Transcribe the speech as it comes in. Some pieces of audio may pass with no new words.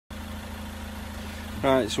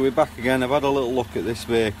Right, so we're back again. I've had a little look at this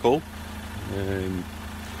vehicle.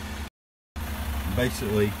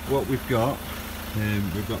 Basically what we've got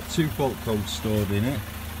two fault codes stored in it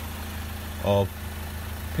of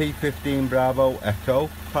P15 Bravo Echo,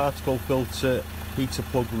 particle filter heater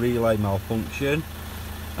plug relay malfunction,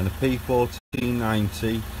 and a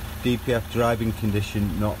P1490 DPF driving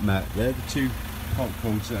condition not met. They're the two fault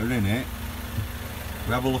codes that are in it.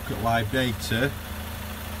 We have a look at live data.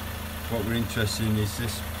 What we're interested in is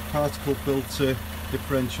this particle filter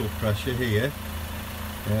differential pressure here.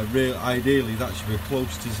 Ideally that should be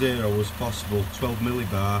close to zero as possible. 12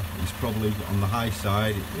 millibar is probably on the high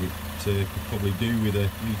side. It could probably do with a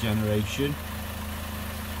regeneration.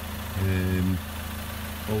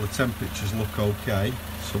 All the temperatures look okay.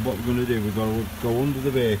 So what we're going to do, we're going to go under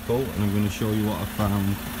the vehicle and I'm going to show you what I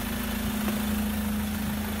found.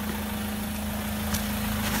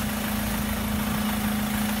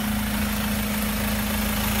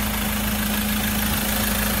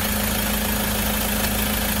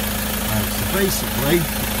 Basically,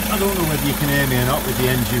 I don't know whether you can hear me or not with the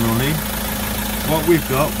engine running. What we've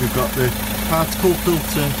got the particle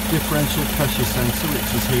filter differential pressure sensor,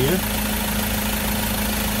 which is here.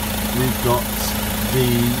 We've got the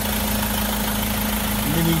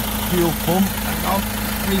mini fuel pump. Hang on,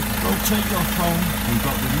 rotate your phone. We've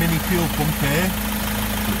got the mini fuel pump here.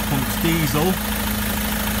 It pumps diesel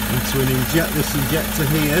into this injector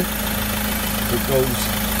here. It goes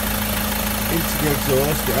into the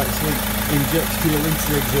exhaust. It actually injects fuel into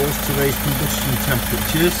the exhaust to raise combustion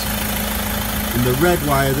temperatures, and the red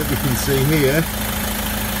wire that we can see here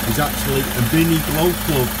is actually a mini glow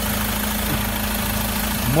plug.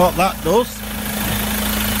 And what that does,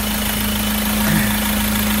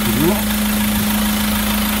 look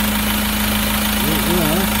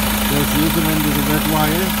there, there's the other end of the red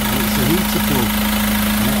wire, and it's a heater plug,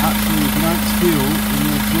 and it actually ignites fuel in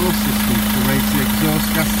the exhaust system to raise the exhaust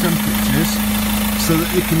gas temperatures so that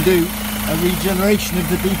you can do a regeneration of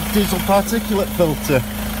the diesel particulate filter.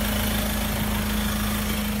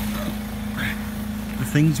 The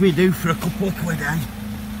things we do for a couple of quid, eh?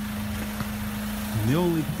 And the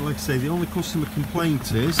only, like I say, the only customer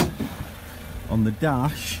complaint is on the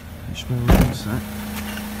dash. Just bear with me a sec.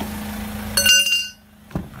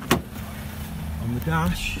 On the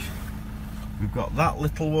dash, we've got that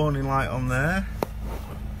little warning light on there.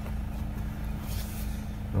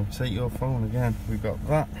 Rotate your phone again. We've got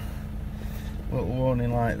that little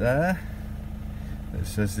warning light there that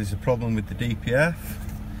says there's a problem with the DPF,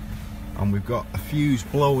 and we've got a fuse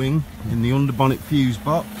blowing in the underbonnet fuse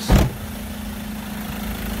box. This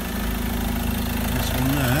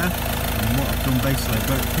one there, and what I've done basically, I've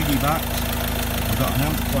got it piggybacked, I've got an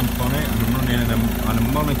amp clamp on it, and I'm running and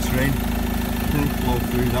I'm monitoring current flow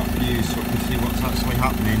through that fuse so I can see what's actually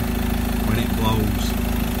happening when it blows.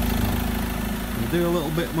 We'll do a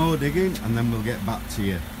little bit more digging and then we'll get back to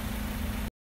you.